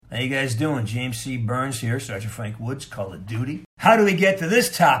How you guys doing? James C. Burns here, Sergeant Frank Woods, Call of Duty. How do we get to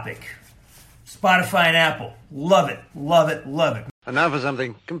this topic? Spotify and Apple. Love it, love it, love it. And now for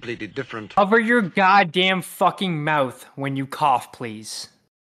something completely different. Cover your goddamn fucking mouth when you cough, please.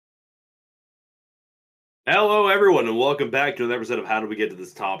 Hello, everyone, and welcome back to another episode of How Do We Get to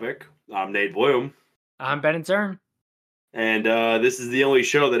This Topic. I'm Nate Bloom. I'm Ben and Zern. And this is the only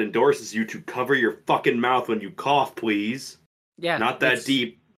show that endorses you to cover your fucking mouth when you cough, please. Yeah. Not that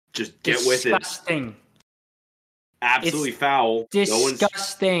deep. Just get with it. Disgusting. Absolutely foul.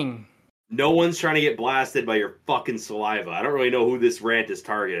 Disgusting. No one's trying to get blasted by your fucking saliva. I don't really know who this rant is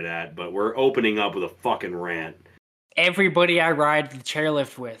targeted at, but we're opening up with a fucking rant. Everybody I ride the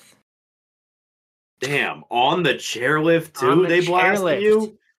chairlift with. Damn, on the chairlift too? They blasting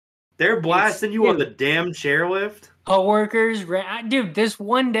you? They're blasting you on the damn chairlift? Coworkers, dude, this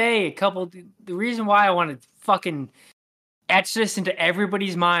one day, the reason why I want to fucking etch this into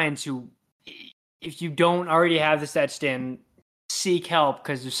everybody's minds who, if you don't already have this etched in, seek help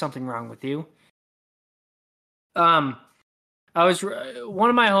because there's something wrong with you. One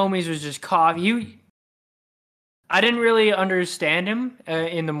of my homies was just coughing. I didn't really understand him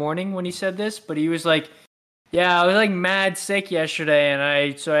in the morning when he said this, but he was like, yeah, I was like mad sick yesterday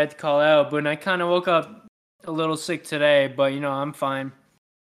and so I had to call out, but I kind of woke up a little sick today, but I'm fine.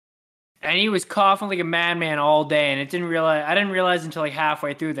 And he was coughing like a madman all day, and I didn't realize until like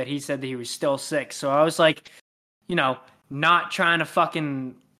halfway through that he said that he was still sick. So I was like, not trying to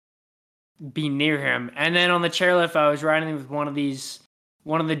fucking be near him. And then on the chairlift, I was riding with one of the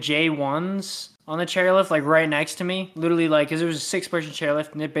J1s on the chairlift, like right next to me. Literally, like, because it was a 6-person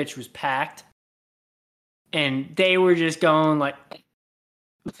chairlift, and that bitch was packed. And they were just going like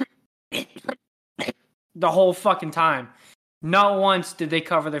the whole fucking time. Not once did they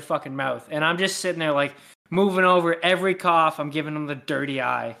cover their fucking mouth. And I'm just sitting there like moving over every cough. I'm giving them the dirty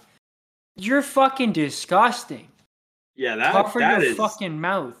eye. You're fucking disgusting. Yeah, cover your fucking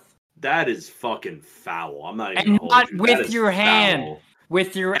mouth. That is fucking foul. I'm not even and gonna not hold you. with your hand, foul.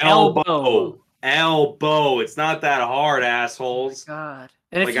 With your elbow. Elbow. It's not that hard, assholes. Oh God.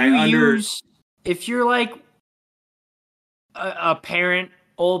 And like if you're like a parent,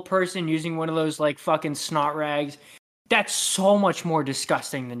 old person using one of those like fucking snot rags, that's so much more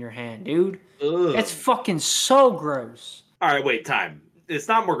disgusting than your hand, dude. Ugh. That's fucking so gross. All right, wait, time. It's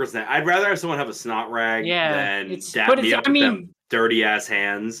not more gross than that. I'd rather have someone have a snot rag than dap me up with them dirty ass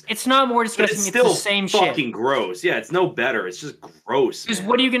hands. It's not more disgusting. It's still the same fucking shit. Gross. Yeah, it's no better. It's just gross. Because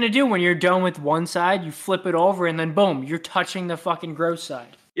what are you gonna do when you're done with one side? You flip it over and then boom, you're touching the fucking gross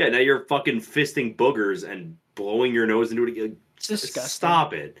side. Yeah, now you're fucking fisting boogers and blowing your nose into it again. Disgusting.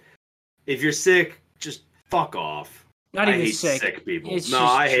 Stop it. If you're sick, just fuck off. Not even I hate sick. sick people. It's no,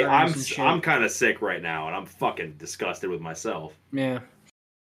 I hate. shit. I'm kind of sick right now, and I'm fucking disgusted with myself. Yeah,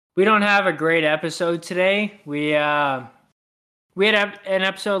 we don't have a great episode today. We had an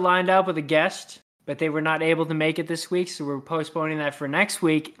episode lined up with a guest, but they were not able to make it this week, so we're postponing that for next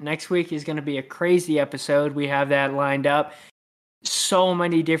week. Next week is going to be a crazy episode. We have that lined up. So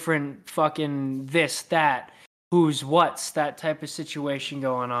many different fucking this, that, who's, what's, that type of situation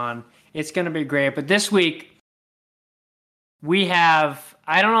going on. It's going to be great. But this week, we have,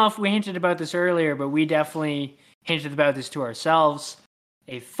 I don't know if we hinted about this earlier, but we definitely hinted about this to ourselves.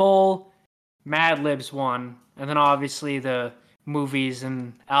 A full Mad Libs one, and then obviously the movies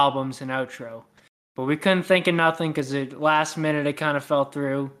and albums and outro. But we couldn't think of nothing because last minute it kind of fell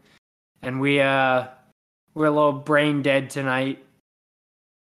through. And we're a little brain dead tonight.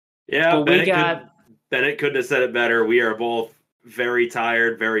 Yeah, Bennett couldn't have said it better. We are both very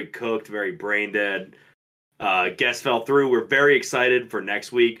tired, very cooked, very brain dead. Guest fell through. We're very excited for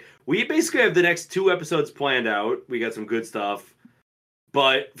next week. We basically have the next 2 episodes planned out. We got some good stuff.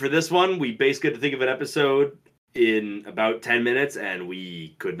 But for this one, we basically had to think of an episode in about 10 minutes, and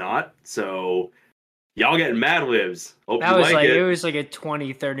we could not. So, y'all getting Mad Libs. Hope you like it. It was like a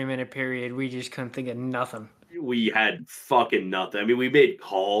 20, 30-minute period. We just couldn't think of nothing. We had fucking nothing. I mean, we made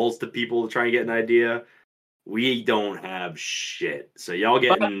calls to people to try and get an idea. We don't have shit. So, y'all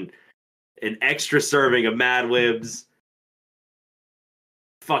getting an extra serving of Mad Libs.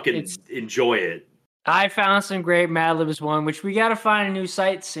 Fucking enjoy it. I found some great Mad Libs one, which we got to find a new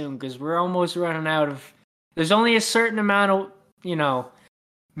site soon because we're almost running out of. There's only a certain amount of,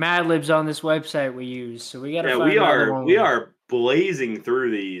 Mad Libs on this website we use, so we got to find another one. We are blazing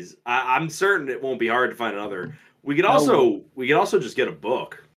through these. I'm certain it won't be hard to find another. We could also just get a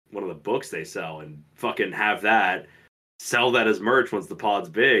book, one of the books they sell, and fucking have that. Sell that as merch once the pod's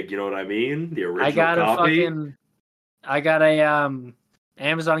big. You know what I mean? The original copy. I got a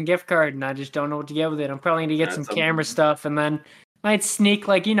Amazon gift card, and I just don't know what to get with it. I'm probably going to get some camera stuff, and then Might sneak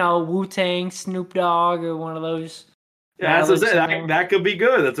like, Wu-Tang, Snoop Dogg, or one of those. Yeah, that's what I'm Madlibs in saying. there. That could be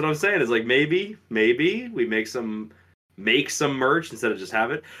good. That's what I'm saying. Is like maybe we make some merch instead of just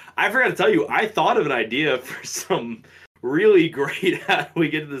have it. I forgot to tell you, I thought of an idea for some really great how do we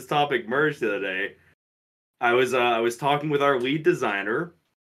get to this topic merch the other day. I was talking with our lead designer,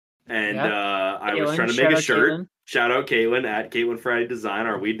 and Yeah. I was Caitlin, trying to make shout a out shirt. Caitlin. Shout out Caitlin at Caitlin Friday Design,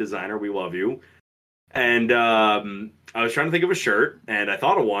 our lead designer. We love you. And I was trying to think of a shirt, and I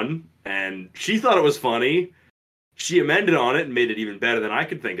thought of one, and she thought it was funny. She amended on it and made it even better than I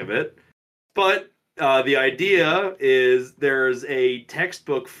could think of it. But the idea is there's a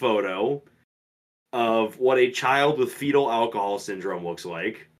textbook photo of what a child with fetal alcohol syndrome looks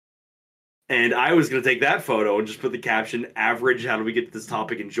like. And I was going to take that photo and just put the caption, average, how do we get to this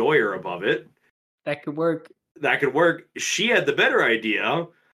topic, enjoyer, above it. That could work. That could work. She had the better idea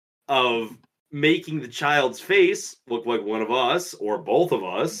of making the child's face look like one of us or both of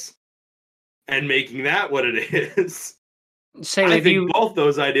us and making that what it is. I think both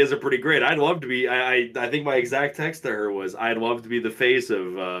those ideas are pretty great. I'd love to be. I think my exact text to her was, "I'd love to be the face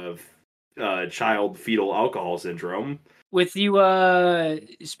of child fetal alcohol syndrome." With you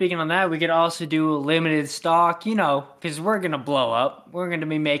speaking on that, we could also do a limited stock, because we're gonna blow up. We're gonna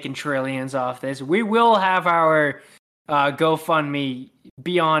be making trillions off this. We will have our GoFundMe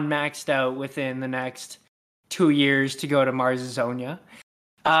beyond maxed out within the next 2 years to go to Marsazonia.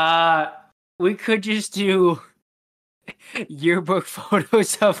 We could just do yearbook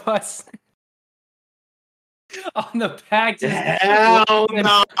photos of us on the back. Hell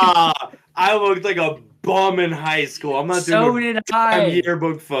no! I looked like a bum in high school. I'm not doing a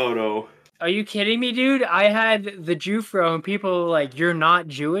yearbook photo. Are you kidding me, dude? I had the Jufro and people were like, "You're not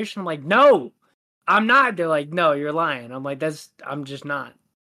Jewish?" I'm like, "No, I'm not." They're like, "No, you're lying." I'm like, I'm just not.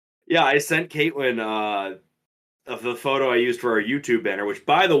 Yeah, I sent Caitlin of the photo I used for our YouTube banner, which,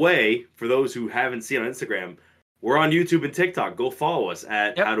 by the way, for those who haven't seen on Instagram, we're on YouTube and TikTok. Go follow us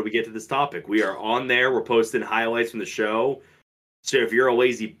at How Do We Get to This Topic. We are on there. We're posting highlights from the show. So if you're a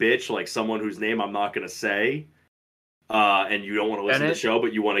lazy bitch, like someone whose name I'm not going to say, and you don't want to listen to the show,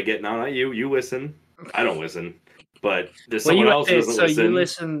 but you want to get, no, not you, you listen. I don't listen. But there's someone else who doesn't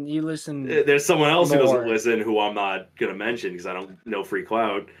listen. You listen. There's someone else who doesn't listen who I'm not going to mention because I don't know free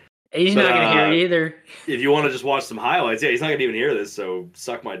clout. He's not going to hear it either. If you want to just watch some highlights, he's not going to even hear this, so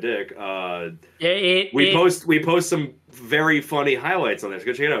suck my dick. We post some very funny highlights on this.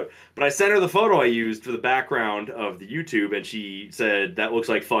 Go check it out. But I sent her the photo I used for the background of the YouTube, and she said, "That looks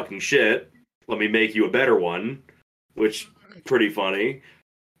like fucking shit. Let me make you a better one," which pretty funny.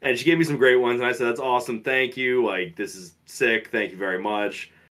 And she gave me some great ones, and I said, "That's awesome. Thank you. Like, this is sick. Thank you very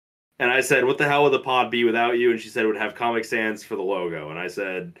much." And I said, "What the hell would the pod be without you?" And she said it would have Comic Sans for the logo. And I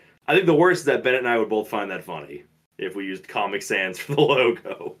said, I think the worst is that Bennett and I would both find that funny if we used Comic Sans for the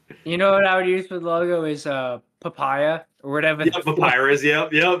logo. You know what I would use for the logo is papaya or whatever. Yeah, papyrus.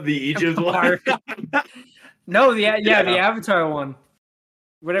 Yep. The Egypt one. No, the Avatar one.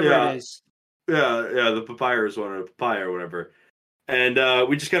 Whatever it is. Yeah, the papyrus one or papaya or whatever. And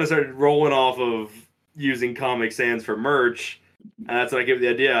we just kind of started rolling off of using Comic Sans for merch. And that's when I gave the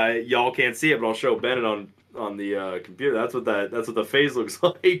idea. Y'all can't see it, but I'll show Bennett on the computer. That's what the face looks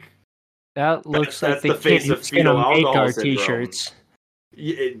like. That looks like the face of fetal alcohol syndrome. T-shirts.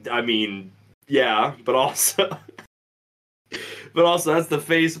 I mean, yeah, but also that's the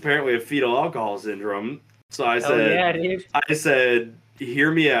face apparently of fetal alcohol syndrome. So I said,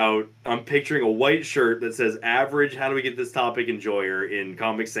 hear me out. I'm picturing a white shirt that says "Average. How do we get this topic enjoyer" in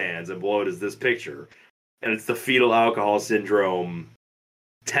Comic Sans, and below it is this picture, and it's the fetal alcohol syndrome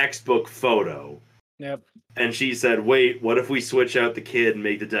textbook photo. Yep. And she said, "Wait, what if we switch out the kid and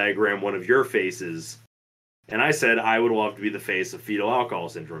make the diagram one of your faces?" And I said, "I would love to be the face of fetal alcohol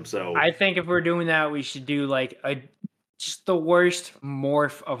syndrome." So I think if we're doing that, we should do like just the worst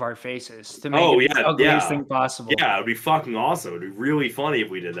morph of our faces to make it the ugliest thing possible. Yeah, it would be fucking awesome. It would be really funny if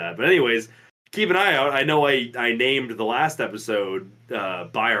we did that. But anyways, keep an eye out. I know I named the last episode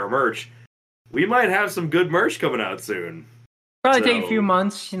Buy Our Merch. We might have some good merch coming out soon. Probably take a few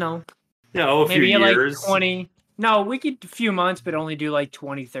months, a few years. Like 20. No, we could a few months, but only do like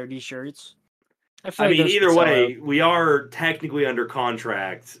 20, 30 shirts. I mean, either way, we are technically under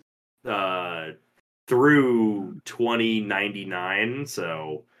contract through 2099,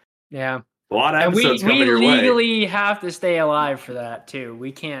 so yeah, a lot of episodes coming your way. We legally have to stay alive for that too.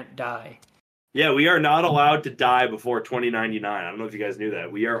 We can't die. Yeah, we are not allowed to die before 2099. I don't know if you guys knew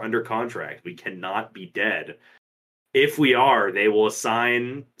that. We are under contract. We cannot be dead. If we are, they will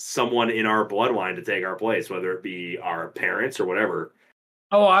assign someone in our bloodline to take our place, whether it be our parents or whatever.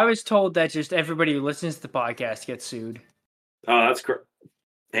 Oh, I was told that just everybody who listens to the podcast gets sued. Oh, that's correct.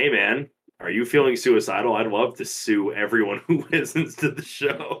 Hey, man, are you feeling suicidal? I'd love to sue everyone who listens to the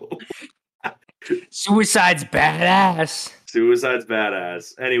show. Suicide's badass. Suicide's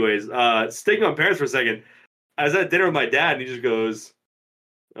badass. Anyways, sticking on parents for a second. I was at dinner with my dad, and he just goes,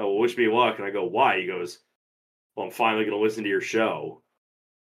 "Oh, well, wish me luck." And I go, "Why?" He goes, "Well, I'm finally going to listen to your show."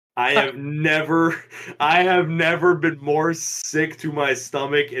 I have never been more sick to my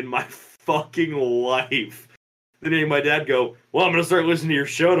stomach in my fucking life than hearing my dad go, "Well, I'm going to start listening to your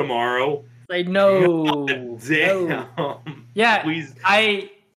show tomorrow." Like, no. Damn. No. Yeah, Please.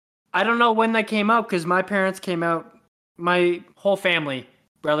 I don't know when that came out because my parents came out. My whole family,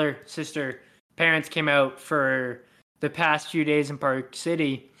 brother, sister, parents came out for the past few days in Park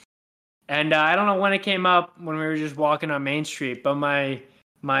City, and I don't know when it came up when we were just walking on Main Street. But my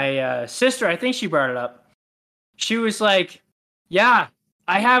sister, I think she brought it up. She was like, "Yeah,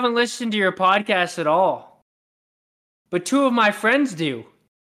 I haven't listened to your podcast at all, but two of my friends do,"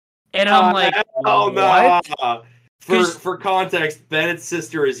 and I'm like, "Oh "What?" no!" For context, Bennett's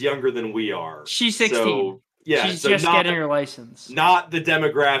sister is younger than we are. She's 16. So, yeah, she's just getting her license. Not the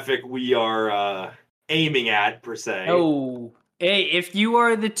demographic we are aiming at per se. Oh, hey, if you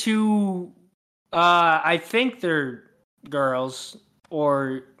are the two, I think they're girls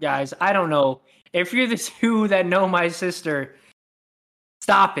or guys. I don't know. If you're the two that know my sister,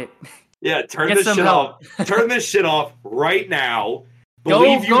 stop it. Yeah, turn this shit off. Turn this shit off right now.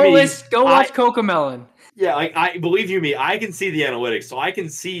 Go watch Cocomelon. Yeah, I believe you me. I can see the analytics, so I can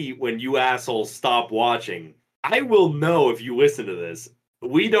see when you assholes stop watching. I will know if you listen to this.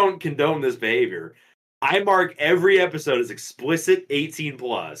 We don't condone this behavior. I mark every episode as explicit 18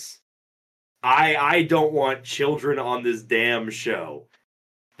 plus. I don't want children on this damn show.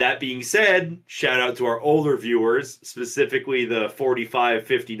 That being said, shout out to our older viewers, specifically the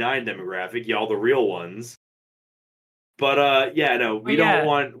 45-59 demographic, y'all the real ones. But yeah, no, we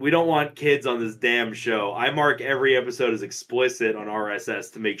don't want kids on this damn show. I mark every episode as explicit on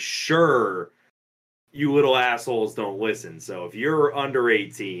RSS to make sure you little assholes don't listen. So if you're under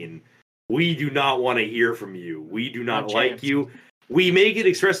 18, we do not want to hear from you. We do not like you. We make it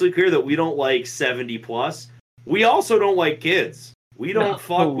expressly clear that we don't like 70 plus. We also don't like kids. We don't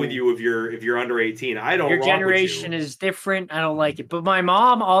fuck with you if you're under 18. I don't. Your generation is different. I don't like it. But my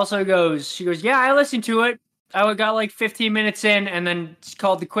mom also goes. She goes, "Yeah, I listened to it. I got like 15 minutes in, and then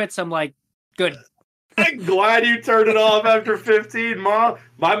called the quits." I'm like, "Good." I'm glad you turned it off after 15, Mom.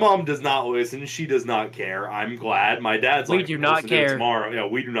 My mom does not listen. She does not care. I'm glad. My dad's like, we do not care tomorrow. Yeah,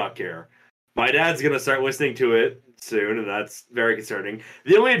 we do not care. My dad's gonna start listening to it soon, and that's very concerning.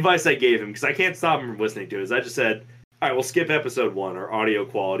 The only advice I gave him, because I can't stop him from listening to it, is I just said, "All right, we'll skip episode 1. Our audio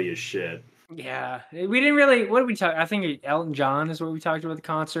quality is shit." Yeah, we didn't really. What did we talk? I think Elton John is what we talked about the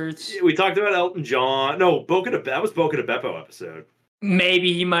concerts. We talked about Elton John. No, that was Boca de Beppo episode.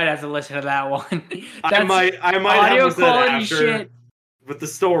 Maybe he might have to listen to that one. I might audio have quality after, shit. But the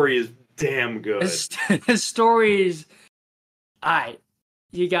story is damn good. The story is,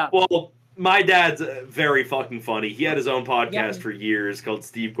 you got. Well, my dad's very fucking funny. He had his own podcast for years called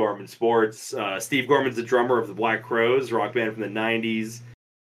Steve Gorman Sports. Steve Gorman's the drummer of the Black Crowes, rock band from the 90s.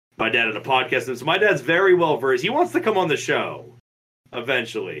 My dad had a podcast, and so my dad's very well versed. He wants to come on the show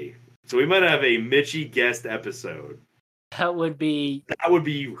eventually. So we might have a Mitchie guest episode. That would be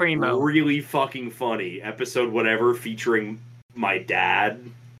primo. Really fucking funny. Episode whatever featuring my dad.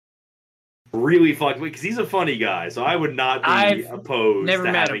 Really fucking, because he's a funny guy, so I would not be opposed to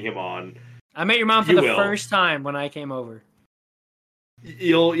having him on. I met your mom for the first time when I came over.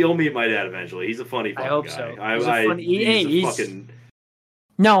 You'll meet my dad eventually. He's a funny fucking guy. I hope so. He's fucking.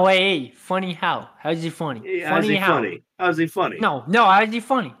 No, hey, funny how? How's he funny? How's he funny? How's he funny? No, how's he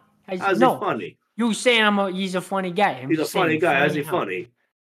funny? How's he funny? You saying he's a funny guy. He's a funny guy. How's he funny?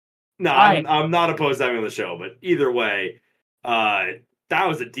 No, I'm not opposed to having him on the show, but either way, that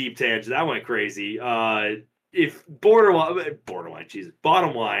was a deep tangent. That went crazy. If bottom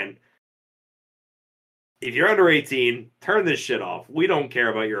line, if you're under 18, turn this shit off. We don't care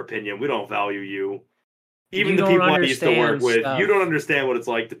about your opinion. We don't value you. Even the people I used to work with, you don't understand what it's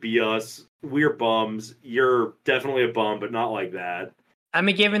like to be us. We're bums. You're definitely a bum, but not like that. I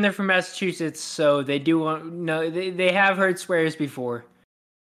mean, given they're from Massachusetts, so they do no. They have heard swears before.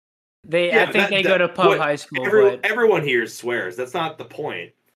 I think they go to pub high school. Everyone here swears. That's not the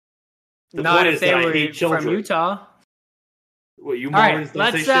point. Not point if they were from Utah. What, you Mormons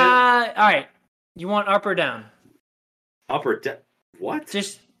don't say shit? All right. You want up or down? Up or down? What?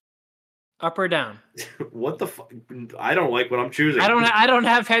 Just up or down. What the fuck? I don't like what I'm choosing. I don't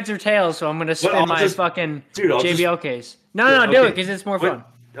have heads or tails, so I'm gonna spin my fucking JBL case. No, do it because it's more fun.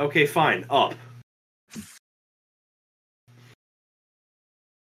 Okay, fine. Up.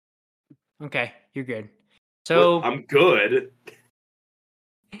 Okay, you're good. So I'm good.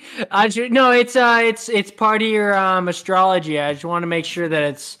 no, it's part of your astrology. I just want to make sure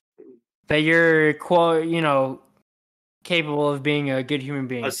that you're capable of being a good human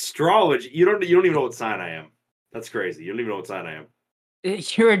being. Astrology. You don't even know what sign I am. That's crazy. You don't even know what sign I am.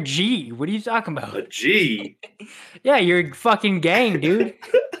 You're a G. What are you talking about? A G? Yeah, you're a fucking gang, dude.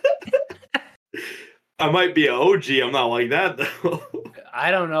 I might be an OG. I'm not like that though. I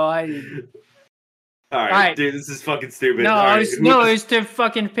don't know. All right, dude, this is fucking stupid. No, It was to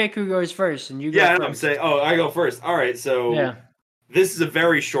fucking pick who goes first, and you go first. I'm saying, I go first. All right, so this is a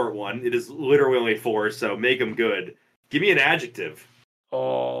very short one. It is literally only 4, so make them good. Give me an adjective.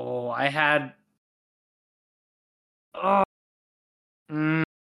 Oh, I had. Oh.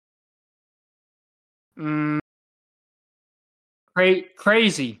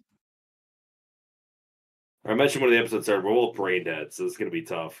 Crazy. I mentioned one of the episodes started. We're all brain dead, so it's gonna be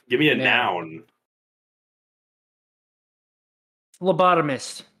tough. Give me a noun.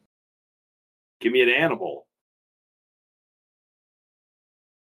 Lobotomist. Give me an animal.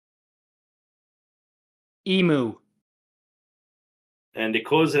 Emu. And to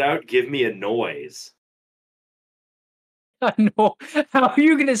close it out, give me a noise. No, how are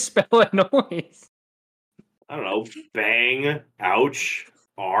you gonna spell a noise? I don't know. Bang. Ouch.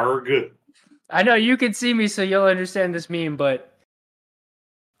 Arg. I know you can see me, so you'll understand this meme, but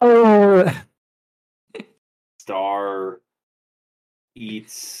oh, Star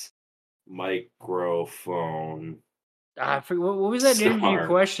eats microphone. what was that interview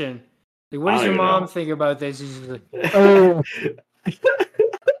question? Like, what does your mom think about this? She's like, oh.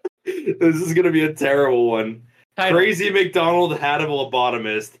 This is gonna be a terrible one. Crazy McDonald had a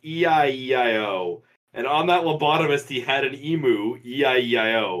lobotomist, E-I-E-I-O. And on that lobotomist, he had an emu,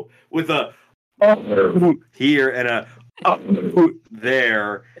 E-I-E-I-O, with a here and a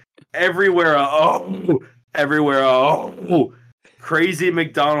there. Everywhere everywhere Crazy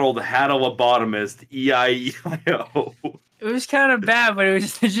McDonald had a lobotomist, E-I-E-I-O. It was kind of bad, but it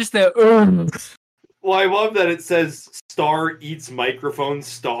was just the Well, I love that it says Star eats microphone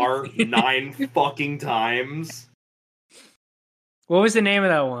star 9 fucking times. What was the name of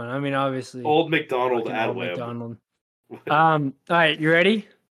that one? I mean, obviously. Old McDonald ad-lib. All right, you ready?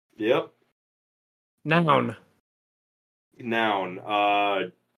 Yep. Noun.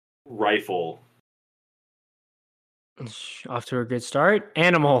 Rifle. Off to a good start.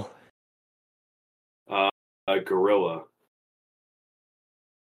 Animal. A gorilla.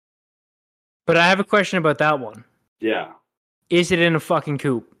 But I have a question about that one. Yeah. Is it in a fucking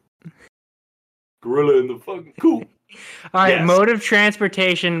coop? Gorilla in the fucking coop. All right, yes. Mode of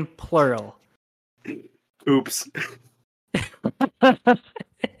transportation, plural. Oops. I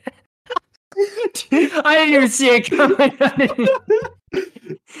didn't even see it coming.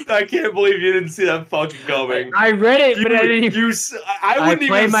 I can't believe you didn't see that fucking coming. I read it, but I didn't even... I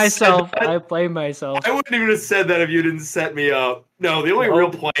blame myself. I blame myself. I wouldn't even have said that if you didn't set me up. No, the only real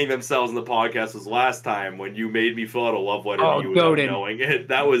playing themselves in the podcast was last time when you made me fill out a love letter to you without knowing it.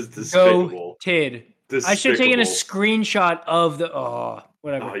 That was despicable. Despicable. I should have taken a screenshot of the...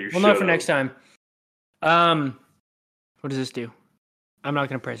 whatever. We'll know for next time. What does this do? I'm not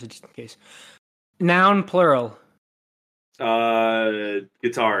going to press it just in case. Noun, plural.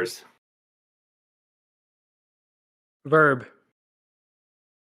 Guitars. Verb.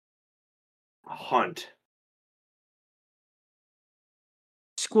 Hunt.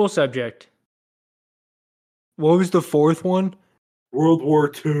 School subject. What was the fourth one? World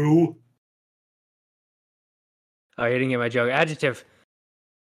War II. Oh, you didn't get my joke. Adjective.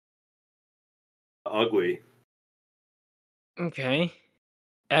 Ugly. Okay.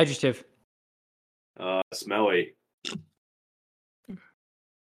 Adjective. Smelly.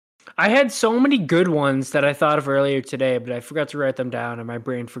 I had so many good ones that I thought of earlier today, but I forgot to write them down, and my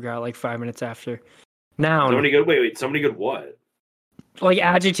brain forgot like 5 minutes after. Noun. So many good. Wait. So many good what? Like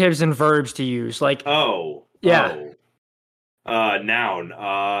adjectives and verbs to use. Like. Oh. Yeah. Oh. Noun.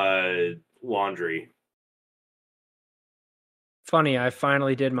 Laundry. Funny, I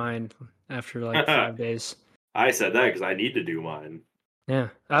finally did mine after like 5 days. I said that because I need to do mine. Yeah.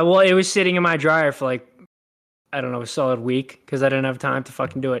 Well, it was sitting in my dryer for like, I don't know, a solid week because I didn't have time to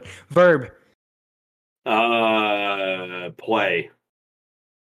fucking do it. Verb. Play.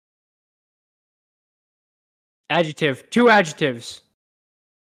 Adjective. 2 adjectives.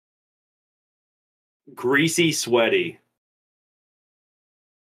 Greasy, sweaty.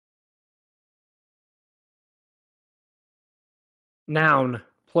 Noun.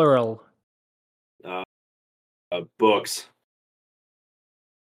 Plural. Books.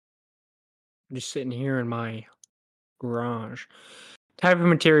 I'm just sitting here in my garage. Type of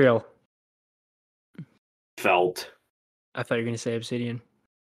material. Felt. I thought you were going to say obsidian.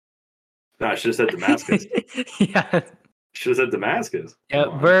 No, I should have said Damascus. Yeah. Should have said Damascus.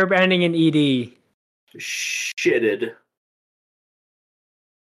 Yep. Verb ending in ed. Shitted.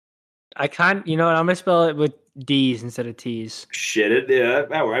 You know what? I'm going to spell it with D's instead of T's. Shitted? Yeah.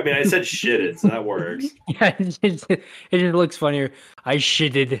 I mean, I said shitted, so that works. Yeah, it just looks funnier. I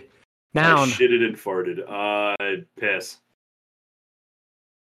shitted. Noun. I shitted and farted. Piss.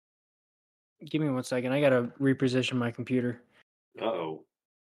 Give me 1 second. I got to reposition my computer. Uh-oh.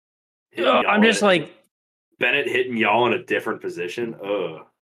 I'm just like... Bennett hitting y'all in a different position? Ugh.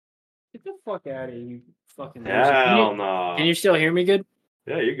 Get the fuck out of here, you fucking loser. Hell no. Can you still hear me good?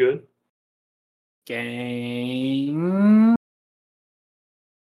 Yeah, you're good. Game.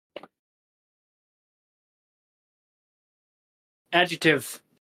 Adjective.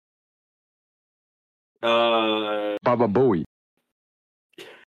 Baba Booey.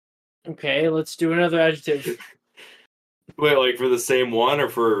 Okay, let's do another adjective. Wait, like for the same one or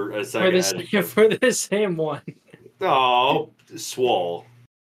for a second adjective? For the same one. Oh, swole.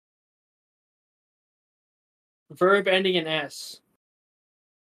 Verb ending in S.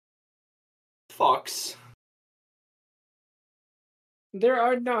 Fucks. There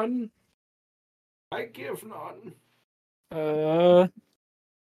are none. I give none. Alright,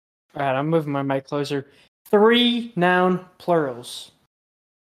 I'm moving my mic closer. 3 noun plurals.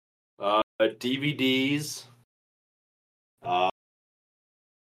 DVDs.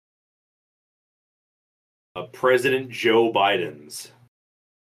 President Joe Biden's.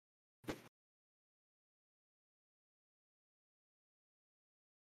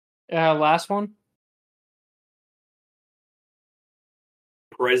 Last one.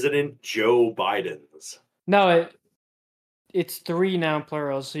 President Joe Biden's. No, it's 3 noun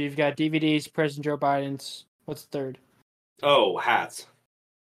plurals. So you've got DVDs, President Joe Biden's. What's the third? Oh, hats.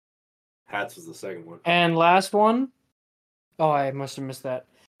 Hats was the second one. And last one. Oh, I must have missed that.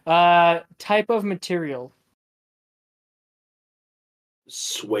 Type of material.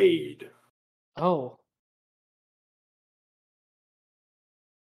 Suede. Oh.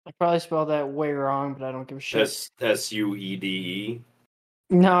 I probably spelled that way wrong, but I don't give a shit. Suede.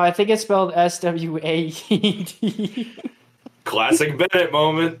 No, I think it's spelled SWAED. Classic Bennett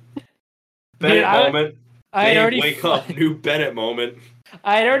moment. Bennett moment. I had already wake up, new Bennett moment.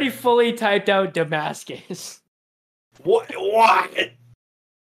 I had already fully typed out Damascus. What?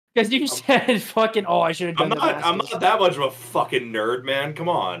 Because you said fucking, I should have done Damascus. I'm not that much of a fucking nerd, man. Come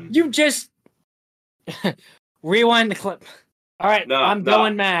on. You just... Rewind the clip. All right, I'm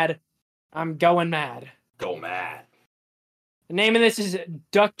going mad. I'm going mad. Go mad. The name of this is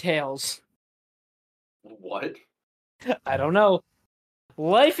DuckTales. What? I don't know.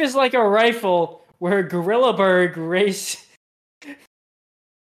 Life is like a rifle where Gorillaberg race...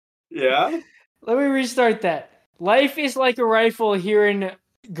 Yeah? Let me restart that. Life is like a rifle here in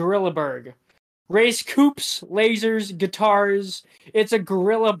Gorillaberg. Race coupes, lasers, guitars. It's a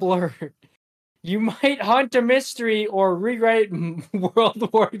gorilla blur. You might hunt a mystery or rewrite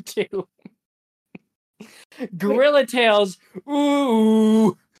World War II. Gorilla Tales.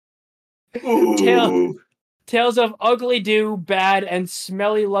 Ooh. Ooh. Tales of ugly do, bad, and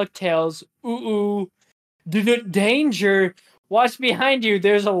smelly luck tales. Ooh. Danger. Watch behind you.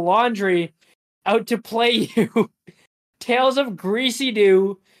 There's a laundry out to play you. Tales of greasy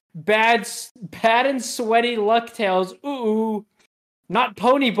do, bad and sweaty luck tales. Ooh. Not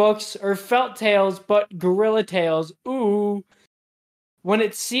pony books or felt tales, but gorilla tales. Ooh. When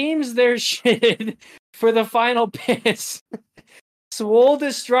it seems they're shitted for the final piss. Swole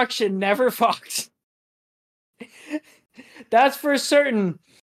destruction never fucks. That's for certain.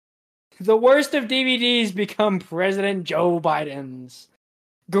 The worst of DVDs become President Joe Biden's.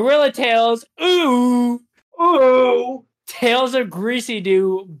 Gorilla Tales, ooh, ooh. Tales of Greasy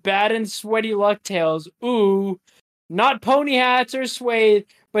Do, bad and sweaty luck tales, ooh. Not pony hats or suede,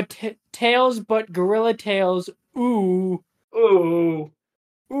 but tails, but gorilla tales, ooh, ooh,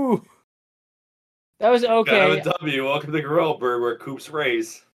 ooh. That was okay. W, welcome to Gorilla Bird, where Coops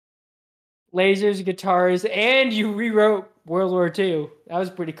race. Lasers, guitars, and you rewrote World War II. That was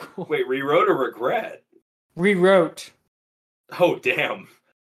pretty cool. Wait, rewrote or regret? Rewrote. Oh, damn.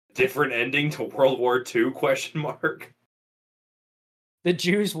 Different ending to World War II, question mark? The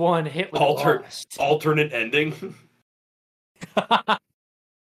Jews won, Hitler lost. Alternate ending?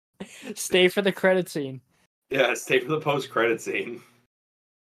 Stay for the credit scene. Yeah, stay for the post-credit scene.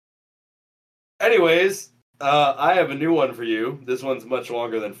 Anyways, I have a new one for you. This one's much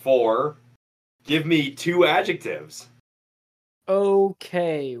longer than 4. Give me 2 adjectives.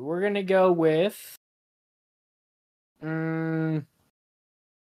 Okay, we're gonna go with...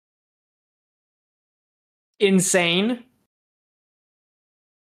 Insane.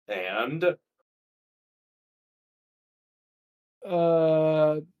 And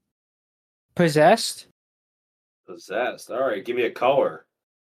Possessed. possessed. All right, give me a color.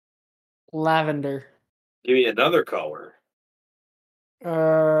 Lavender. Give me another color.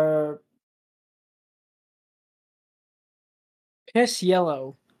 Piss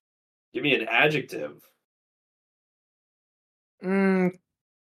yellow. Give me an adjective.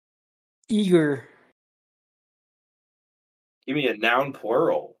 Eager. Give me a noun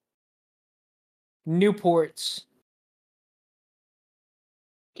plural. Newports.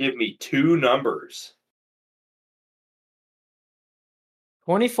 Give me 2 numbers.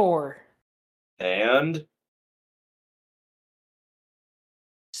 24. And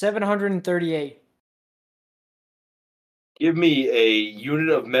 738. give me a unit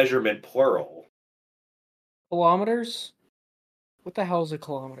of measurement plural. Kilometers? What the hell is a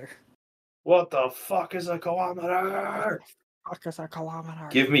kilometer? What the fuck is a kilometer? Fuck is a kilometer?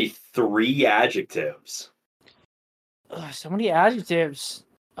 Give me 3 adjectives. Ugh, so many adjectives.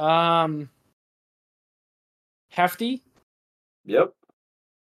 Hefty. Yep.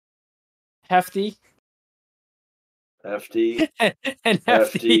 Hefty. Hefty. And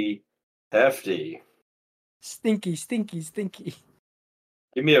hefty. Hefty. Stinky, stinky, stinky.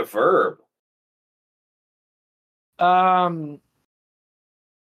 Give me a verb. That's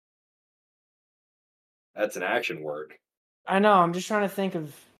an action word. I know, I'm just trying to think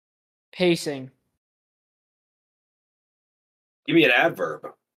of pacing. Give me an adverb.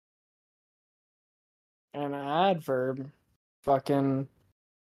 An adverb. Fucking.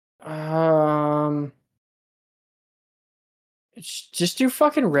 Just do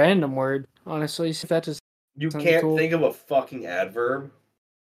fucking random word, honestly. See if that just. You sounds can't cool. think of a fucking adverb?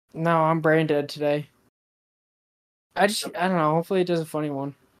 No, I'm brain dead today. I don't know. Hopefully it does a funny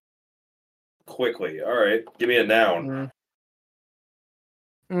one. Quickly. All right. Give me a noun.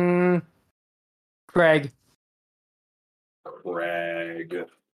 Craig. Craig.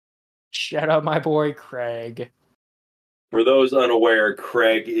 Shout out my boy Craig. For those unaware,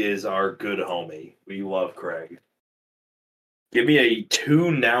 Craig is our good homie. We love Craig. Give me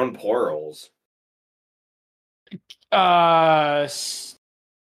 2 noun plurals. Crazy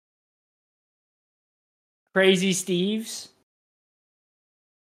Steves.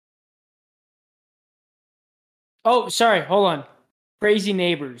 Oh, sorry. Hold on. Crazy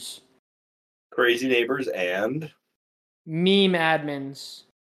Neighbors. Crazy neighbors and Meme admins.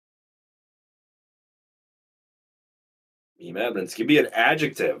 meme admins. Give me an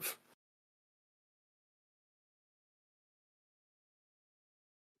adjective.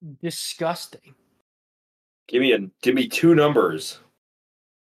 Disgusting. Give me 2 numbers.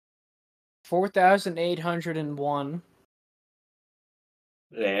 4,801.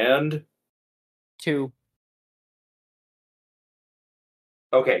 And 2.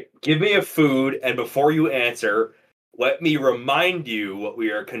 okay, give me a food, and before you answer, let me remind you what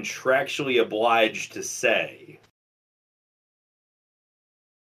we are contractually obliged to say.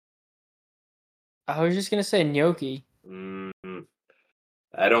 I was just gonna say gnocchi.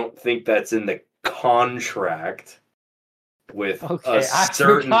 I don't think that's in the contract with Okay, a I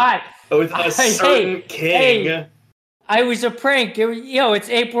certain forgot. with a certain king. Hey, I was a prank. It's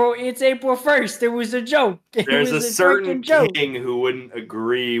April 1st. It was a joke. There's was a certain joke. king who wouldn't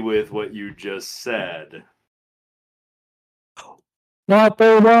agree with what you just said.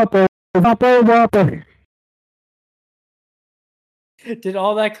 Whopper. Did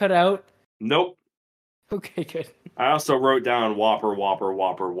all that cut out? Nope. Okay, good. I also wrote down whopper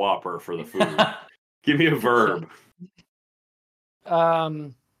for the food. Give me a verb.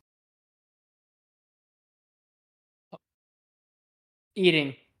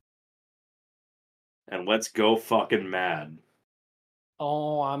 Eating. And let's go fucking mad.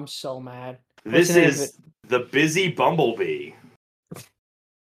 Oh, I'm so mad. This is the busy bumblebee.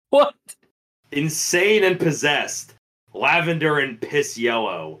 What? Insane and possessed. Lavender and piss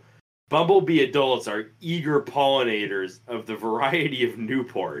yellow. Bumblebee adults are eager pollinators of the variety of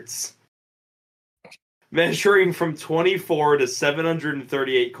Newports. Measuring from 24 to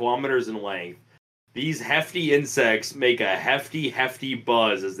 738 kilometers in length, these hefty insects make a hefty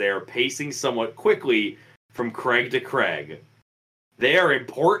buzz as they are pacing somewhat quickly from crag to crag. They are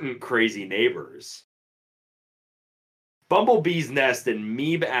important crazy neighbors. Bumblebees nest in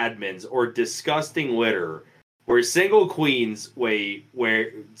meme admins or disgusting litter, where single queens lay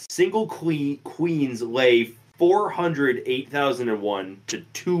 408,001 to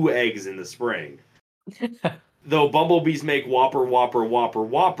 2 eggs in the spring. Though bumblebees make whopper,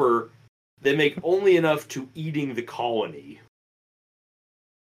 they make only enough to eating the colony.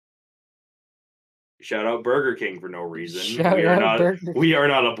 Shout out Burger King for no reason. Shout we are out not Burger King. we are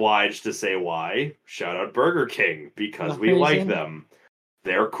not obliged to say why. Shout out Burger King because No we like reason. them.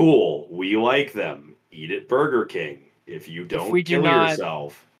 They're cool. We like them. Eat at Burger King. If you don't kill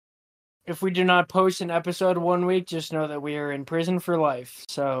yourself. If we do not post an episode 1 week, just know that we are in prison for life.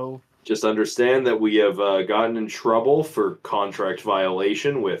 So just understand that we have gotten in trouble for contract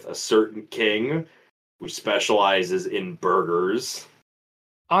violation with a certain king who specializes in burgers.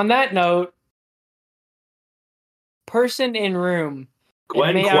 On that note, person in room.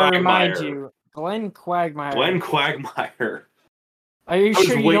 Glenn Quagmire. I remind you, Glenn Quagmire. Glenn Quagmire. Are you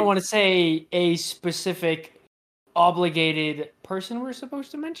sure you don't want to say a specific obligated person we're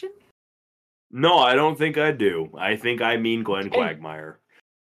supposed to mention? No, I don't think I do. I think I mean Glenn Quagmire.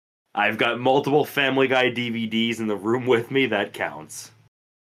 I've got multiple Family Guy DVDs in the room with me. That counts.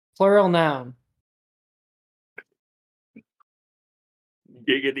 Plural noun.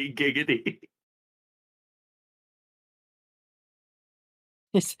 Giggity, giggity.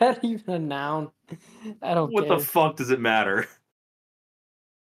 Is that even a noun? I don't care. What the fuck does it matter?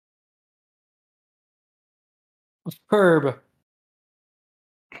 Verb.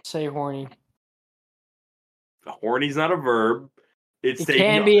 Say horny. Horny's not a verb. It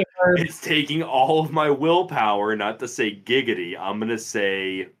can be a verb. It's taking all of my willpower not to say giggity. I'm going to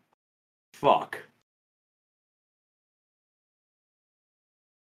say fuck.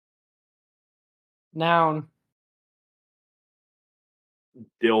 Noun.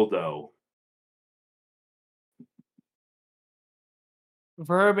 Dildo.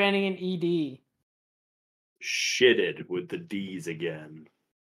 Verb ending in ed. Shitted with the D's again.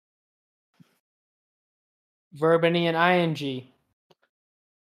 Verb ending in ing.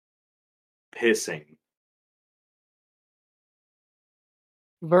 Pissing.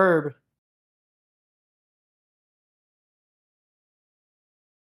 Verb.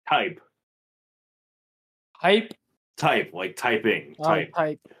 Type. Hype. Type, like typing. Oh, Type.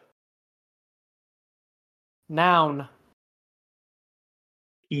 type. Noun.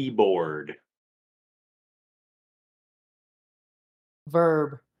 Keyboard.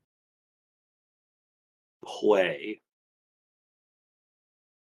 Verb. Play.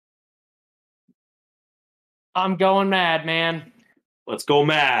 I'm going mad, man. Let's go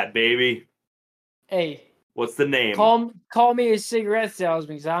mad, baby. Hey. What's the name? Call me a cigarette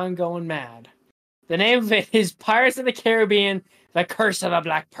salesman because I'm going mad. The name of it is Pirates of the Caribbean, The Curse of the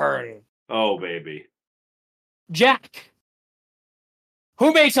Black Pearl. Oh, baby. Jack.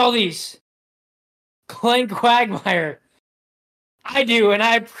 Who makes all these? Glenn Quagmire. I do, and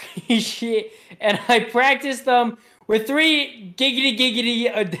I appreciate, and I practice them with 3 giggity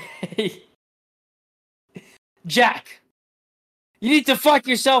a day. Jack. You need to fuck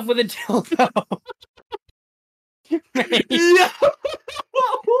yourself with a dildo.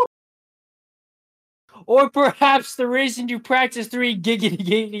 Or perhaps the reason you practice 3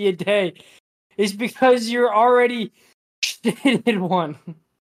 giggity a day is because you're already shitted one.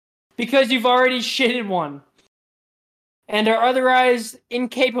 Because you've already shitted one. And are otherwise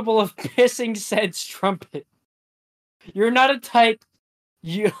incapable of pissing said strumpet. You're not a type,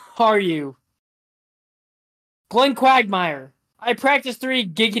 are you? Glenn Quagmire. I practice 3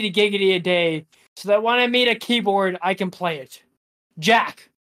 giggity a day so that when I meet a keyboard, I can play it. Jack.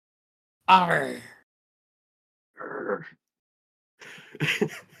 Arr.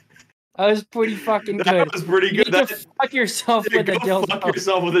 That was pretty fucking good. That was pretty good. You need to fuck yourself with a dildo. Fuck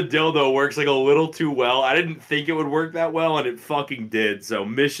yourself with a dildo works like a little too well. I didn't think it would work that well, and it fucking did. So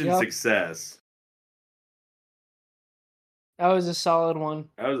mission success. That was a solid one.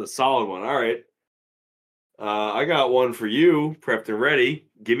 That was a solid one. All right. I got one for you, prepped and ready.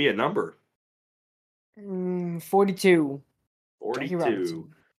 Give me a number. 42. 42.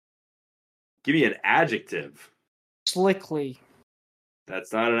 Give me an adjective. Slickly.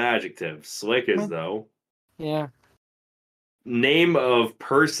 That's not an adjective. Slick is, though. Yeah. Name of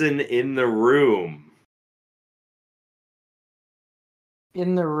person in the room.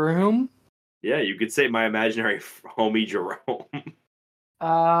 In the room? Yeah, you could say my imaginary homie Jerome.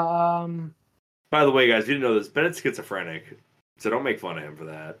 By the way, guys, if you didn't know this, Bennett's schizophrenic, so don't make fun of him for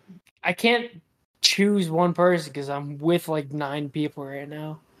that. I can't choose one person because I'm with like 9 people right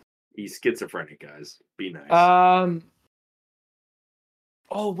now. He's schizophrenic, guys. Be nice.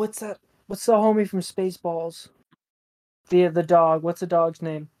 Oh, what's that? What's the homie from Spaceballs? The dog. What's the dog's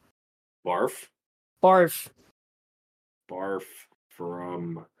name? Barf. Barf. Barf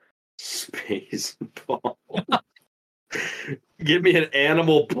from Spaceballs. Give me an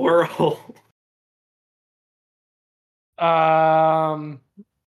animal plural.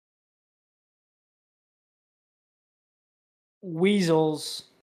 Weasels.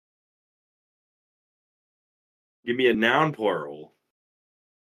 Give me a noun plural.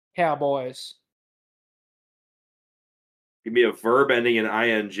 Cowboys. Give me a verb ending in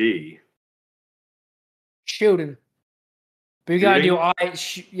ing. Shooting. But you gotta do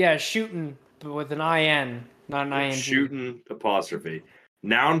shooting but with an in, not an ing. Shooting apostrophe.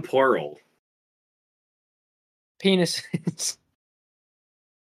 Noun plural. Penises.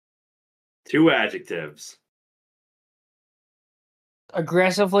 2 adjectives.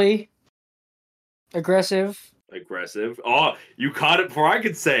 Aggressive. Aggressive. Oh, you caught it before I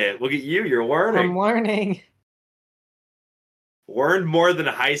could say it. Look at you. You're learning. I'm learning. Learned more than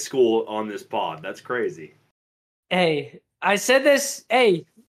high school on this pod. That's crazy. Hey, I said this. Hey,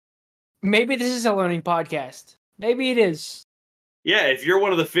 maybe this is a learning podcast. Maybe it is. Yeah, if you're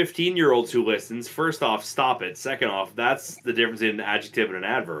one of the 15-year-olds who listens, first off, stop it. Second off, that's the difference in an adjective and an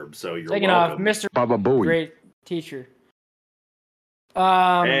adverb. So you're Second welcome. off, Mr. Baba Booey. Great teacher.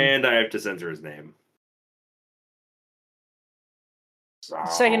 And I have to censor his name.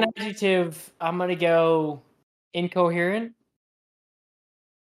 Second adjective, I'm gonna go incoherent.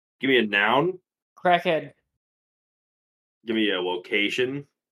 Give me a noun. Crackhead. Give me a location.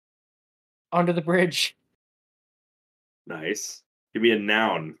 Under the bridge. Nice. Give me a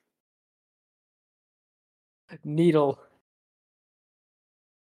noun. Needle.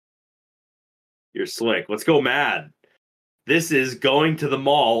 You're slick. Let's go mad. This is going to the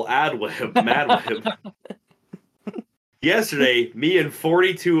mall ad lib. Mad lib. Yesterday, me and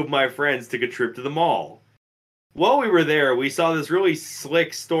 42 of my friends took a trip to the mall. While we were there, we saw this really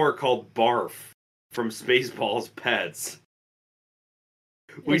slick store called Barf from Spaceballs Pets.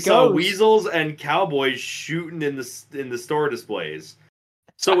 We saw weasels and cowboys shooting in the store displays.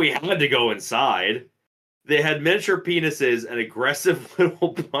 So we had to go inside. They had miniature penises and aggressive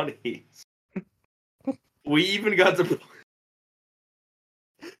little bunnies. We even got to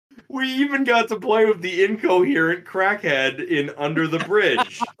play with the incoherent crackhead in Under the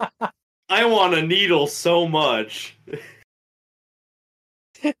Bridge. I want a needle so much.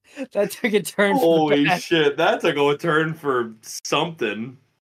 That took a turn. Holy shit, that took a turn for something.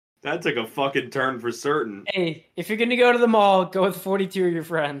 That took a fucking turn for certain. Hey, if you're gonna go to the mall, go with 42 of your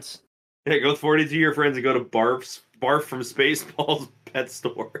friends. Yeah, go with 42 of your friends and go to Barf from Spaceballs Pet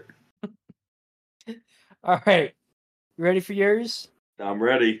Store. All right, you ready for yours? I'm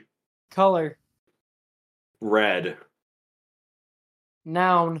ready. Color. Red.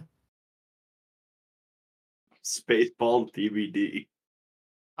 Noun. Spaceball DVD.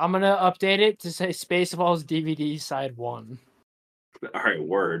 I'm gonna update it to say Spaceballs DVD side 1. All right,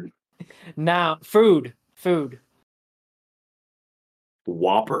 word. Now, food.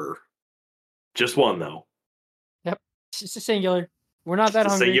 Whopper. Just one though. Yep, it's just a singular. We're not that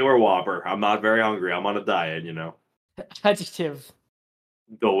hungry. Singular Whopper. I'm not very hungry. I'm on a diet, you know. Adjective.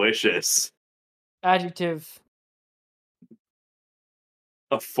 Delicious. Adjective.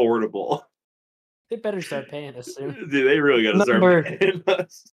 Affordable. They better start paying us soon. Dude, they really gotta start paying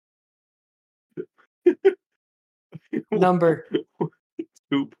us. Number.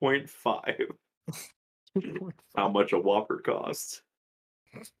 2.5. How much a Whopper costs.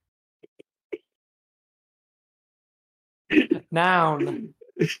 Noun.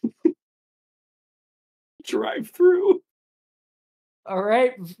 Drive through. All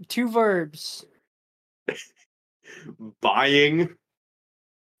right, 2 verbs. Buying.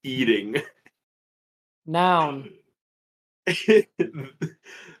 Eating. Noun.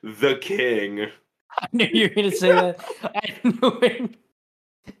 The king. I knew you were going to say that. I knew it.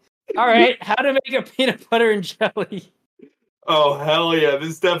 All right, how to make a peanut butter and jelly. Oh, hell yeah. This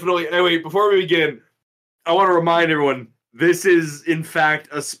is definitely... Hey, wait, before we begin, I want to remind everyone, this is, in fact,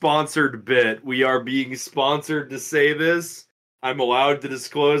 a sponsored bit. We are being sponsored to say this. I'm allowed to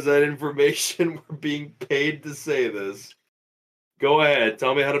disclose that information. We're being paid to say this. Go ahead.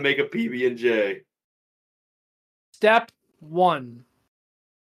 Tell me how to make a PB&J. Step 1.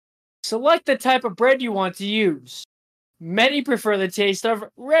 Select the type of bread you want to use. Many prefer the taste of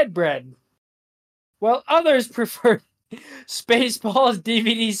red bread, while others prefer Spaceballs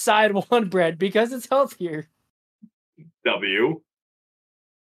DVD side 1 bread because it's healthier. W.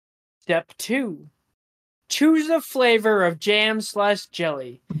 Step 2. Choose a flavor of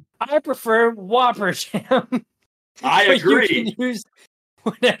jam/jelly. I prefer Whopper jam. I agree. You can use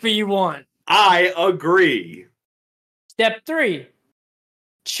whatever you want. I agree. Step 3.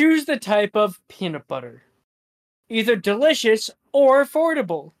 Choose the type of peanut butter. Either delicious or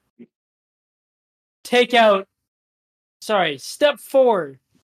affordable. Step 4.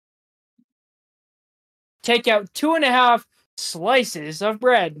 Take out 2.5 slices of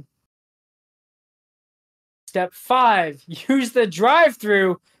bread. Step 5. Use the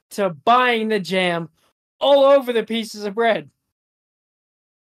drive-thru to buying the jam all over the pieces of bread.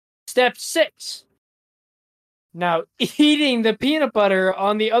 Step 6. Now eating the peanut butter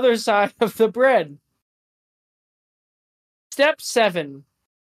on the other side of the bread. Step 7.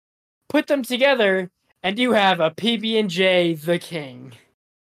 Put them together and you have a PB&J the King.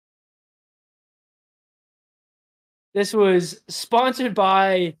 This was sponsored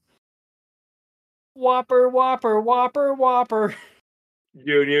by Whopper.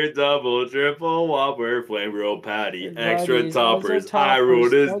 Junior, double, triple, Whopper, flame roll patty, extra Patties, toppers. extra I rule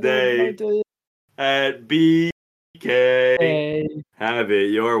toppers. this day at BK. Hey. Have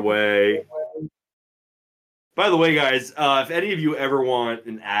it your way. By the way, guys, if any of you ever want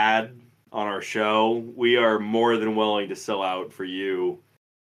an ad on our show, we are more than willing to sell out for you.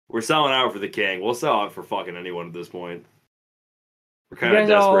 We're selling out for the King. We'll sell out for fucking anyone at this point. We're kind of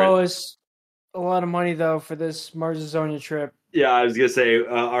desperate. Owe us a lot of money though for this Marzazonia trip. Yeah, I was gonna say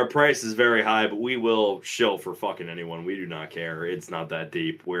our price is very high, but we will shill for fucking anyone. We do not care. It's not that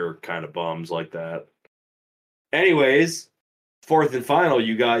deep. We're kind of bums like that. Anyways, fourth and final.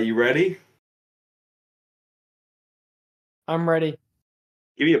 You ready? I'm ready.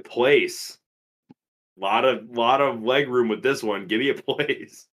 Give me a place. Lot of leg room with this one. Give me a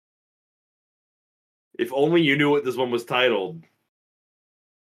place. If only you knew what this one was titled.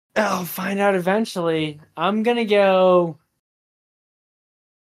 I'll find out eventually. I'm gonna go.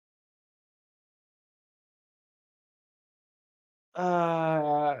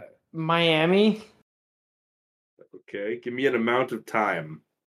 Miami. Okay, give me an amount of time.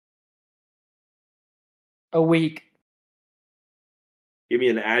 A week. Give me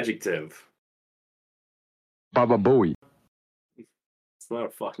an adjective. Baba Booey. It's not a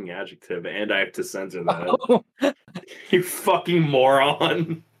fucking adjective, and I have to censor that. You fucking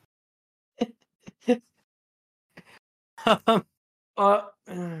moron.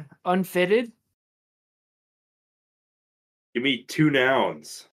 Unfitted. Give me 2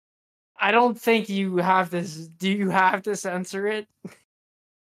 nouns. I don't think you have this. Do you have to censor it?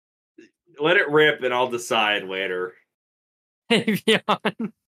 Let it rip, and I'll decide later.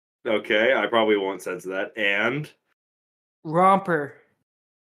 Avion. Okay, I probably won't censor that. And Romper.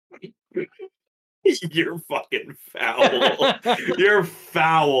 you're fucking foul. You're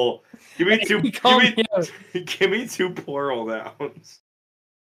foul. Give me two. Give me 2 plural nouns.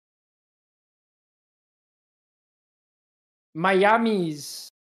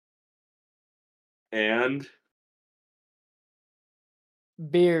 Miami's. And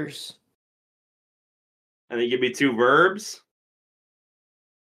Beers. then give me 2 verbs.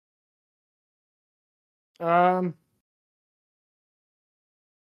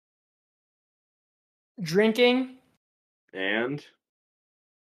 Drinking. And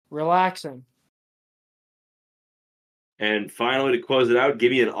Relaxing. And finally, to close it out,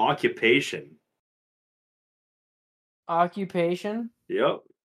 give me an occupation. Occupation. Yep.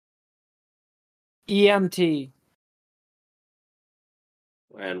 EMT.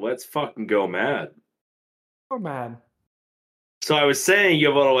 And let's fucking go mad. Go mad. So I was saying you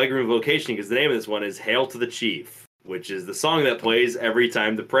have a lot of legroom vocation because the name of this one is Hail to the Chief, which is the song that plays every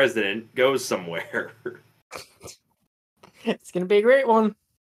time the president goes somewhere. It's going to be a great one.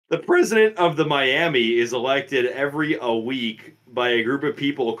 The president of the Miami is elected every a week by a group of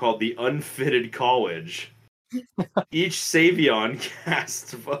people called the Unfitted College. Each Savion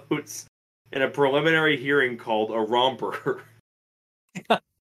casts votes in a preliminary hearing called a romper.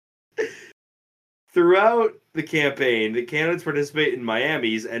 Throughout the campaign, the candidates participate in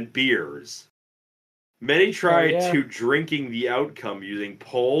Miamis and beers. Many try to drinking the outcome using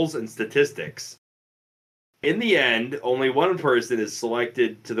polls and statistics. In the end, only one person is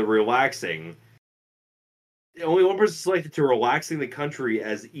selected to relaxing the country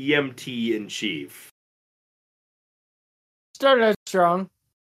as EMT in chief. Started out strong.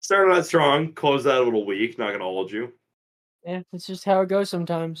 Closed out a little weak, not gonna hold you. Yeah, it's just how it goes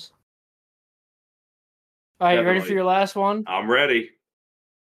sometimes. Alright, you ready for your last one? I'm ready.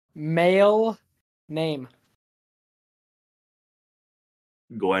 Male name.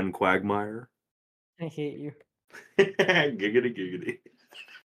 Glenn Quagmire. I hate you. Giggity.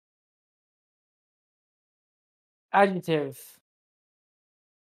 Adjective.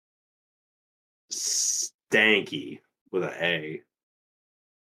 Stanky with an A.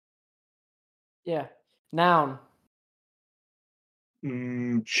 Yeah. Noun.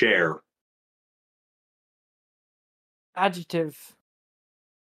 Chair. Adjective.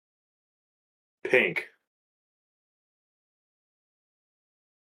 Pink.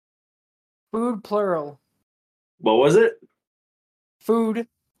 Food plural. What was it? Food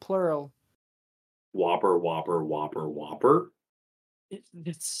plural. Whopper.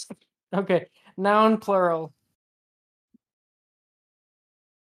 It's Okay. Noun plural.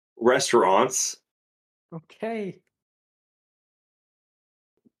 Restaurants. Okay.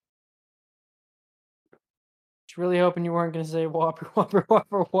 Just really hoping you weren't going to say Whopper, Whopper,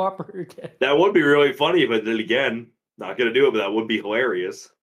 Whopper, Whopper again. That would be really funny if I did it again. Not gonna do it, but that would be hilarious.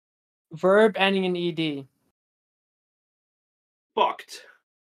 Verb ending in ed. Fucked.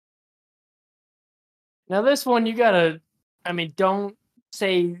 Now this one you gotta. I mean, don't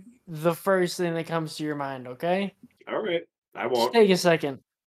say the first thing that comes to your mind. Okay. All right. I Just won't. take a second.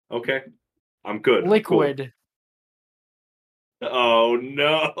 Okay. I'm good. Liquid. I'm cool. Oh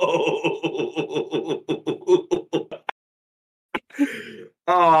no.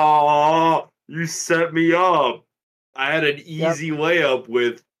 Oh, you set me up. I had an easy layup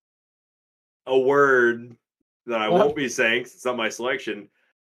with a word that I won't be saying since it's not my selection.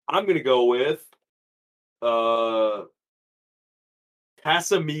 I'm gonna go with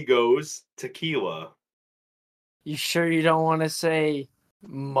Casamigos tequila. You sure you don't want to say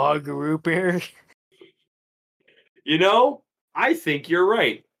mug root beer? You know, I think you're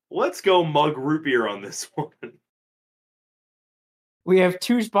right. Let's go mug root beer on this one. We have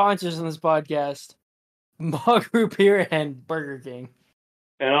two sponsors on this podcast: Mug Root Beer and Burger King.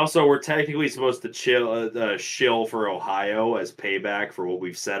 And also, we're technically supposed to shill for Ohio as payback for what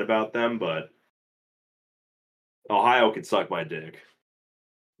we've said about them, but Ohio can suck my dick.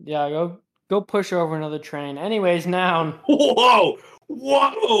 Yeah, go push over another train. Anyways, noun. Whoa!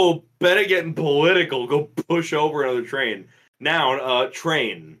 Better getting political. Go push over another train. Noun,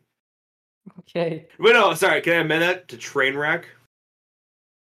 train. Okay. Wait, no, sorry. Can I amend that to train wreck?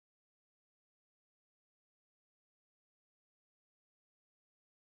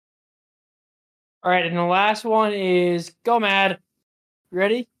 All right, and the last one is go mad.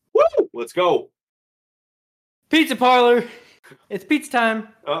 Ready? Woo! Let's go. Pizza parlor. It's pizza time.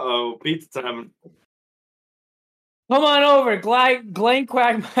 Uh-oh, pizza time. Come on over to Glenn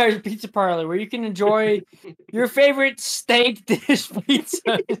Quagmire's Pizza Parlor, where you can enjoy your favorite steak dish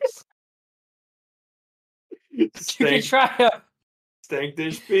pizzas. You can try stank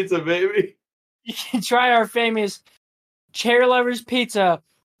dish pizza, baby. You can try our famous chair lovers pizza,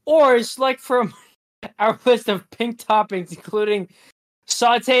 or select from our list of pink toppings, including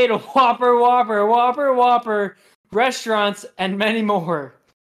sauteed Whopper, restaurants, and many more.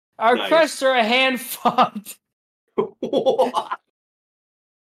 Our crusts are hand-fucked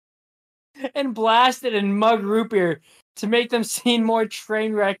and blasted in mug root beer to make them seem more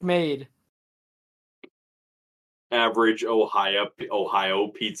train wreck made. Average Ohio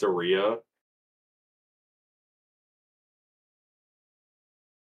pizzeria.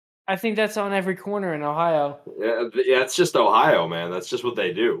 I think that's on every corner in Ohio. Yeah, it's just Ohio, man. That's just what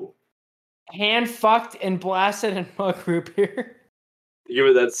they do. Hand fucked and blasted in mug root beer. Give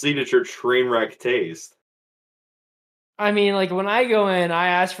it that signature train wreck taste. I mean, like when I go in, I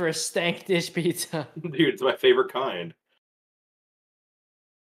ask for a stank dish pizza. Dude, it's my favorite kind.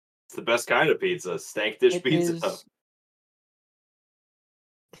 It's the best kind of pizza. Stank dish pizza.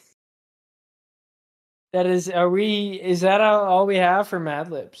 Is that all we have for Mad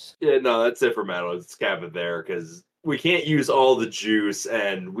Libs? Yeah, no, that's it for Mad Libs. Let's cap it there because we can't use all the juice,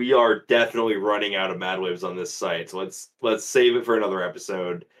 and we are definitely running out of Mad Libs on this site. So let's save it for another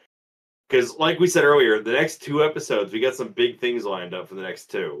episode. Because, like we said earlier, the next 2 episodes, we got some big things lined up for the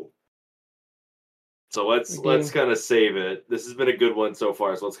next 2. So let's kind of save it. This has been a good one so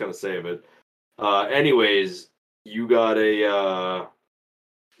far, so let's kind of save it. Anyways, you got an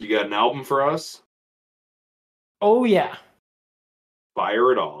album for us? Oh yeah.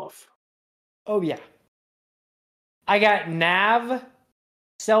 Fire it off. Oh yeah. I got Nav,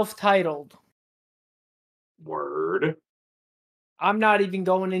 self-titled. Word. I'm not even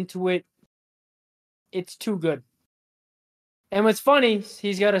going into it. It's too good. And what's funny,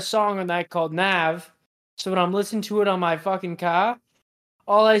 he's got a song on that called Nav. So when I'm listening to it on my fucking car,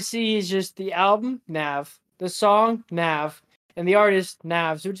 all I see is just the album, Nav, the song, Nav, and the artist,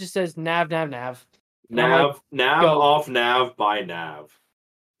 Nav. So it just says Nav, Nav, Nav. Nav, Nav off Nav by Nav.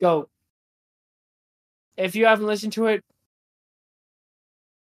 Go. If you haven't listened to it,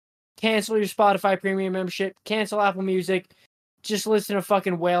 cancel your Spotify premium membership, cancel Apple Music, just listen to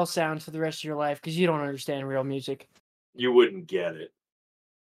fucking whale sounds for the rest of your life because you don't understand real music. You wouldn't get it.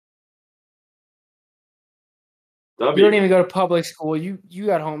 You don't even go to public school. You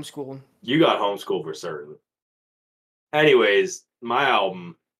got homeschooled. You got homeschooled for certain. Anyways, my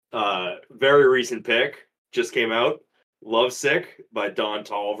album, very recent pick, just came out. Lovesick by Don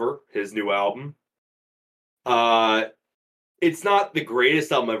Tolliver, his new album. It's not the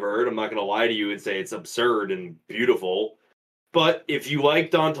greatest album I've ever heard. I'm not going to lie to you and say it's absurd and beautiful. But if you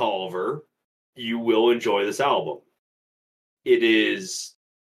like Don Toliver, you will enjoy this album. It is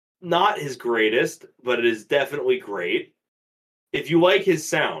not his greatest, but it is definitely great. If you like his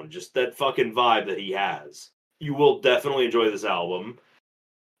sound, just that fucking vibe that he has, you will definitely enjoy this album.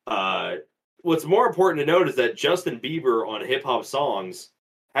 What's more important to note is that Justin Bieber on hip hop songs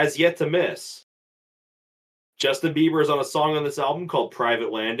has yet to miss. Justin Bieber is on a song on this album called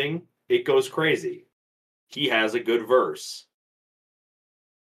Private Landing. It goes crazy. He has a good verse.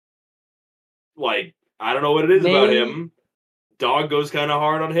 Like, I don't know what it is about him. Dog goes kind of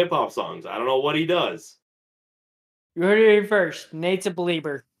hard on hip hop songs. I don't know what he does. You heard it here first. Nate's a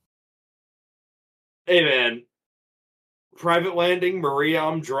believer. Hey, man. Private Landing, Maria,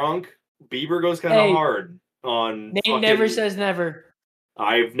 I'm Drunk. Bieber goes kind of hard on. Nate never says never.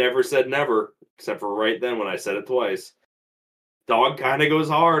 I've never said never, except for right then when I said it twice. Dog kind of goes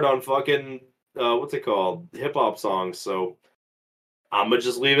hard on fucking, what's it called? Hip hop songs. So I'm going to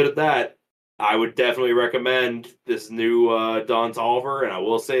just leave it at that. I would definitely recommend this new Don Toliver, and I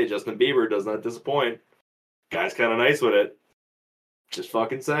will say Justin Bieber does not disappoint. Guy's kind of nice with it. Just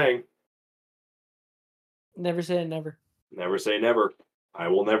fucking saying. Never say never. Never say never. I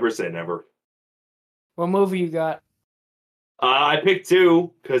will never say never. What movie you got? I picked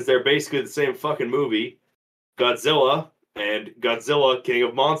two because they're basically the same fucking movie. Godzilla and Godzilla King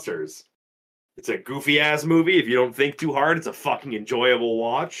of Monsters. It's a goofy-ass movie. If you don't think too hard, it's a fucking enjoyable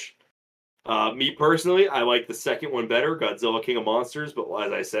watch. Me personally, I like the second one better, Godzilla King of Monsters, but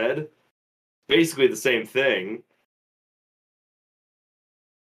as I said, basically the same thing.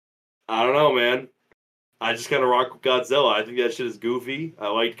 I don't know, man. I just kind of rock with Godzilla. I think that shit is goofy. I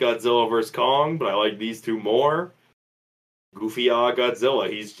liked Godzilla vs. Kong, but I like these two more. Goofy Godzilla.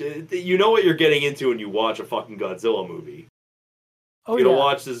 You know what you're getting into when you watch a fucking Godzilla movie. Oh, you're gonna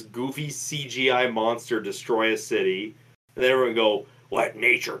watch this goofy CGI monster destroy a city, and then everyone go, let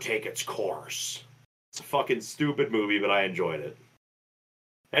nature take its course. It's a fucking stupid movie, but I enjoyed it.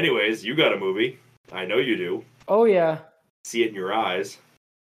 Anyways, you got a movie. I know you do. Oh, yeah. See it in your eyes.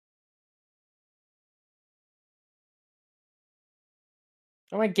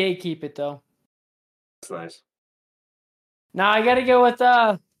 I'm gonna gatekeep it, though. That's nice. Now, I gotta go with,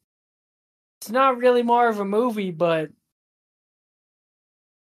 it's not really more of a movie, but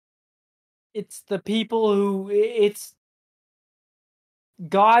it's the people who, it's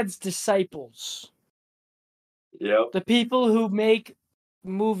God's disciples. Yep. The people who make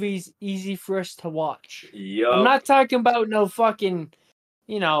movies easy for us to watch. Yep. I'm not talking about no fucking,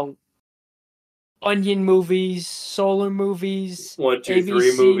 Onion movies, Solar movies, 1, 2, ABC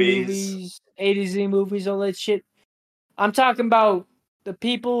 3 movies, A to Z movies, all that shit. I'm talking about the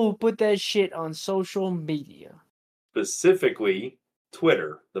people who put that shit on social media. Specifically,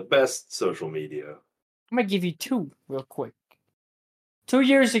 Twitter, the best social media. I'm gonna give you two real quick. 2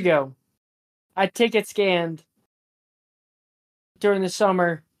 years ago, I ticket scanned during the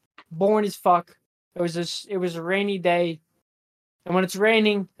summer, boring as fuck. It was a rainy day, and when it's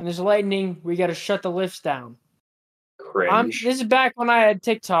raining and there's lightning, we gotta shut the lifts down. Cringe. This is back when I had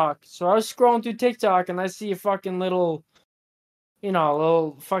TikTok, so I was scrolling through TikTok and I see a fucking little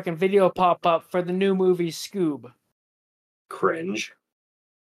fucking video pop up for the new movie Scoob. Cringe.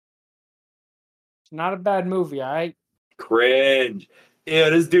 It's not a bad movie, alright? Cringe.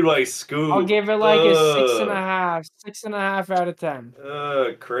 Yeah, this dude like Scoob. I'll give it like a 6.5. 6.5 out of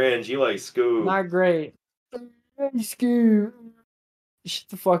 10. Cringe. You like Scoob. Not great. Hey, Scoob. Shut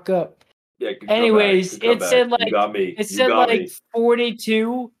the fuck up. Yeah, good anyways, comeback. It said like you got me. It said like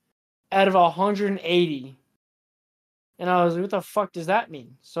 42 out of 180. And I was like, what the fuck does that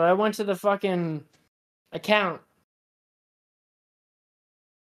mean? So I went to the fucking account.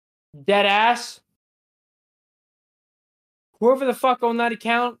 Dead ass. Whoever the fuck on that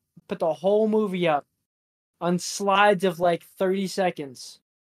account put the whole movie up on slides of like 30 seconds.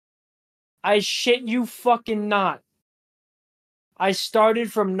 I shit you fucking not. I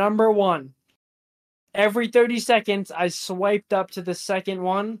started from number 1. Every 30 seconds, I swiped up to the second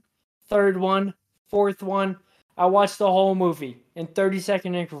one, third one, fourth one. I watched the whole movie in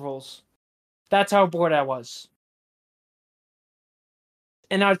 30-second intervals. That's how bored I was.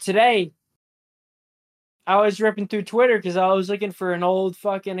 And now today, I was ripping through Twitter because I was looking for an old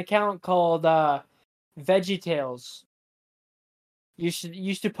fucking account called VeggieTales.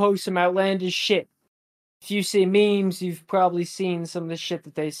 Used to post some outlandish shit. If you see memes, you've probably seen some of the shit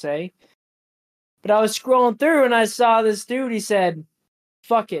that they say. But I was scrolling through and I saw this dude. He said,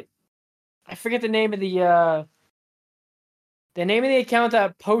 "Fuck it." I forget the name of the account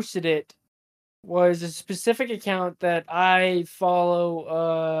that posted it was a specific account that I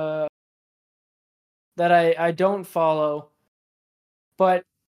follow. That I don't follow. But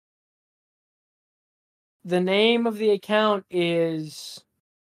the name of the account is,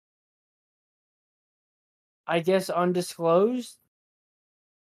 I guess, undisclosed.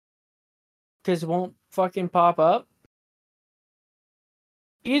 Because it won't fucking pop up.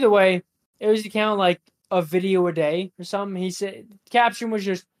 Either way, it was the account like a video a day or something. He said, caption was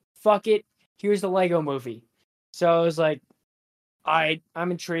just, fuck it, here's the Lego movie. So I was like, I'm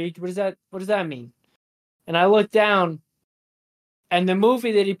intrigued. What does that mean? And I looked down, and the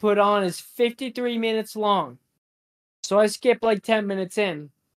movie that he put on is 53 minutes long. So I skipped like 10 minutes in.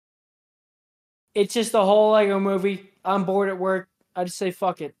 It's just the whole Lego movie. I'm bored at work. I just say,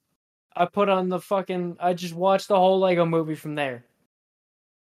 fuck it. I just watched the whole Lego movie from there.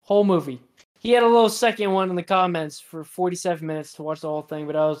 Whole movie. He had a little second one in the comments for 47 minutes to watch the whole thing,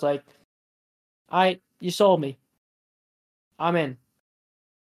 but I was like, you sold me. I'm in.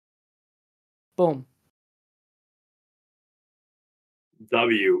 Boom.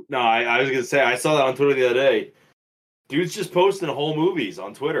 W. No, I was going to say, I saw that on Twitter the other day. Dude's just posting whole movies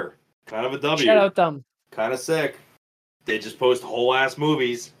on Twitter. Kind of a W. Shout out them. Kind of sick. They just post whole ass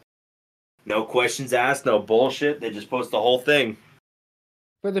movies. No questions asked, no bullshit. They just post the whole thing.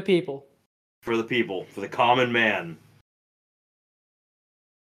 For the people. For the people. For the common man.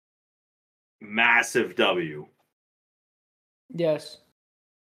 Massive W. Yes.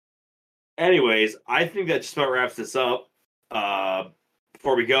 Anyways, I think that just about wraps this up.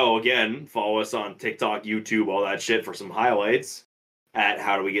 Before we go, again, follow us on TikTok, YouTube, all that shit for some highlights at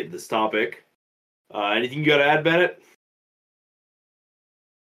How Do We Get This Topic. Anything you got to add, Bennett?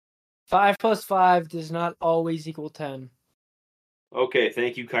 5 + 5 does not always equal 10. Okay,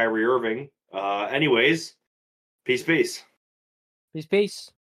 thank you, Kyrie Irving. Anyways, peace.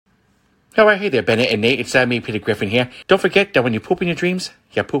 Peace. All right, hey there, Bennett and Nate. It's me, Peter Griffin here. Don't forget that when you poop in your dreams,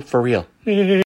 you poop for real.